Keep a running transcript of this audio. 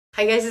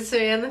Hi guys, it's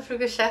Marianne, the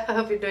Frugal Chef. I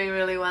hope you're doing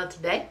really well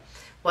today.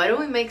 Why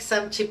don't we make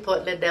some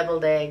chipotle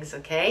deviled eggs,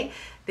 okay?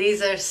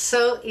 These are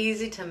so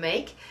easy to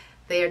make.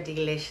 They are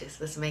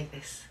delicious. Let's make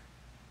this.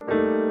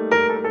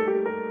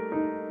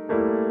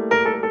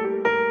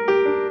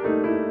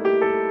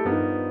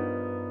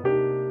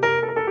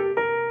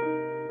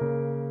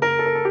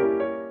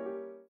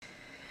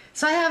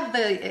 So I have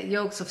the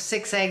yolks of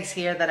 6 eggs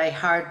here that I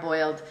hard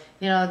boiled.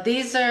 You know,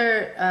 these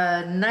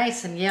are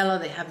nice and yellow.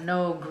 They have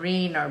no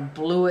green or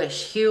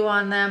bluish hue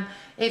on them.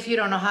 If you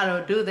don't know how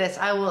to do this,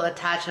 I will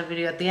attach a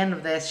video at the end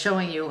of this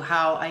showing you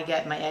how I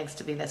get my eggs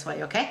to be this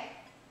way, okay?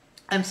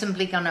 I'm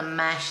simply gonna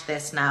mash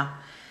this now.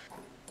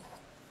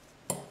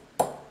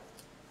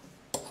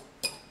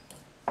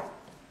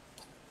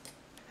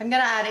 I'm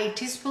gonna add a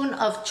teaspoon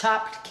of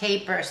chopped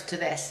capers to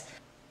this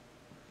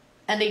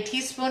and a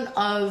teaspoon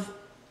of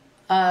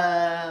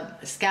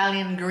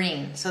scallion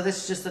green. So this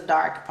is just the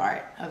dark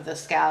part of the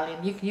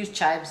scallion. You can use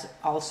chives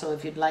also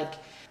if you'd like.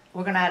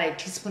 We're gonna add a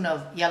teaspoon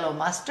of yellow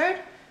mustard,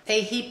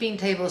 a heaping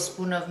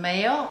tablespoon of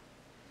mayo, a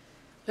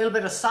little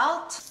bit of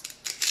salt.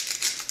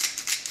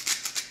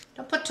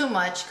 Don't put too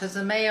much because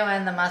the mayo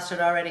and the mustard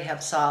already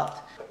have salt.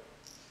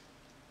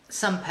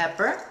 Some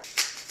pepper.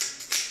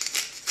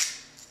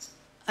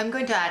 I'm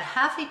going to add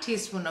half a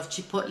teaspoon of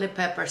chipotle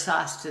pepper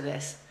sauce to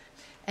this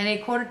and a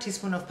 1/4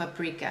 teaspoon of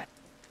paprika.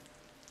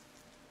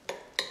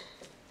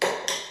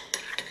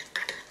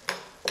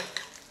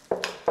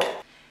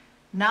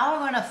 Now we're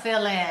going to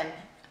fill in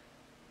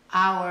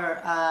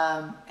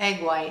our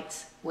egg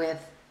whites with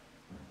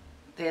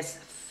this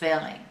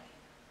filling.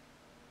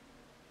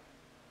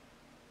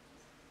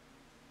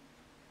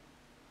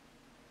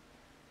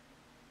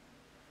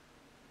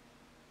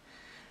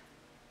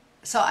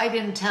 So I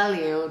didn't tell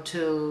you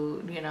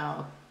to, you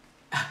know,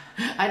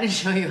 I didn't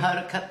show you how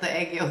to cut the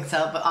egg yolks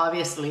out, but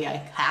obviously I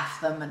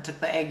halved them and took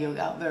the egg yolk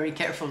out very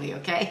carefully,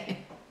 okay?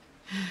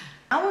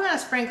 Now we're going to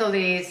sprinkle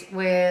these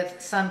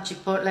with some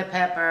chipotle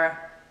pepper,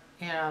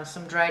 you know,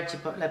 some dried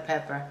chipotle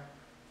pepper.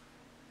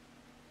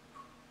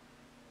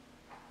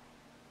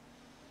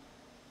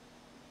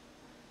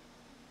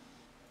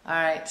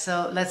 Alright,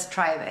 so let's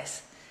try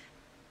this.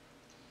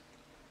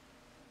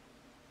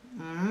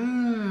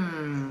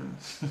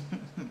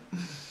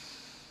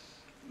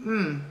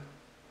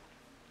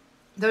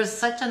 There's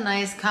such a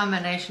nice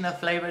combination of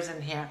flavors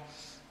in here.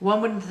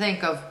 One wouldn't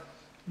think of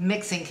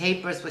mixing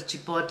capers with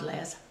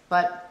chipotles,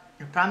 but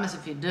I promise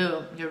if you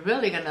do, you're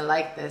really gonna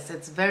like this.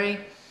 It's very,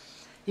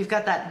 you've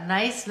got that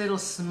nice little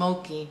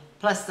smoky,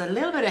 plus a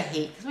little bit of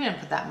heat, because we didn't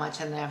put that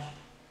much in there.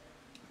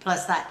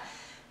 Plus that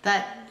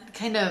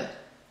kind of,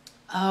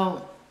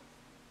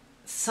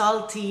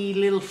 salty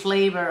little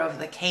flavor of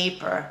the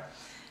caper.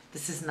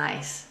 This is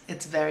nice.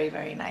 It's very,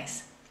 very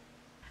nice.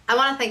 I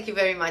want to thank you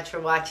very much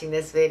for watching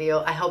this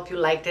video. I hope you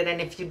liked it,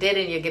 and if you did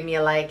and you give me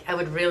a like, I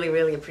would really,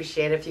 really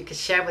appreciate it if you could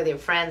share with your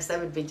friends.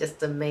 That would be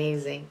just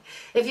amazing.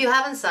 If you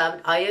haven't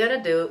subbed, all you gotta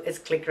do is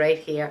click right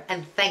here,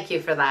 and thank you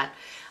for that.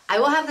 I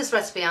will have this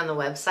recipe on the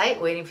website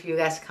waiting for you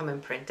guys to come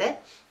and print it.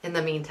 In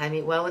the meantime,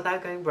 eat well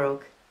without going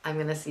broke. I'm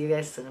gonna see you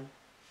guys soon.